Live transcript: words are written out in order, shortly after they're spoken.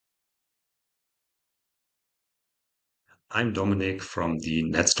I'm Dominik from the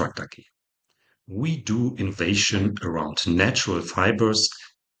NatStruct AG. We do innovation around natural fibers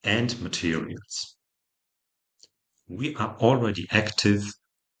and materials. We are already active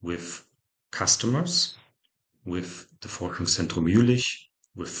with customers, with the Forschungszentrum Jülich,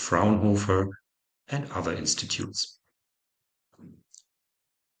 with Fraunhofer, and other institutes.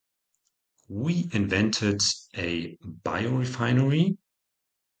 We invented a biorefinery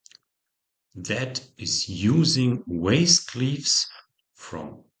that is using waste leaves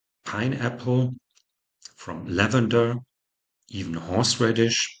from pineapple, from lavender, even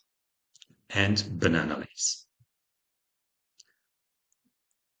horseradish, and banana leaves.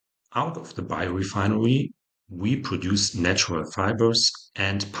 Out of the biorefinery, we produce natural fibers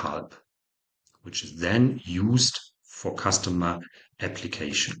and pulp, which is then used for customer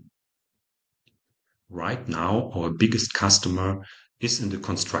application. Right now, our biggest customer is in the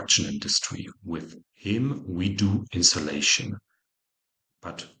construction industry. With him, we do insulation.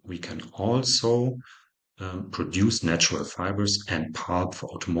 But we can also produce natural fibers and pulp for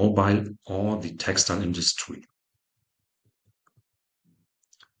automobile or the textile industry.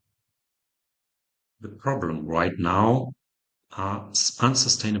 The problem right now are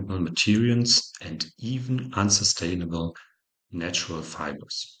unsustainable materials and even unsustainable natural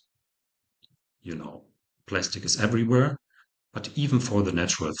fibers. Plastic is everywhere, but even for the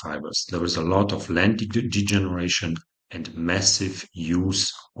natural fibers, there is a lot of land degeneration and massive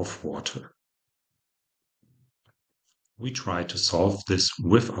use of water. We try to solve this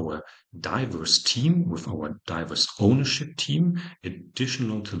with our diverse team, with our diverse ownership team.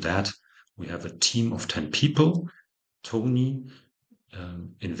 Additional to that, we have a team of 10 people. Tony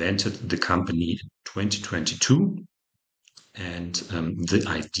invented the company in 2022, and the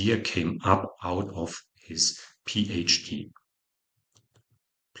idea came up out of his PhD.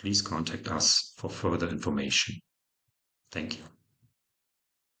 Please contact us for further information. Thank you.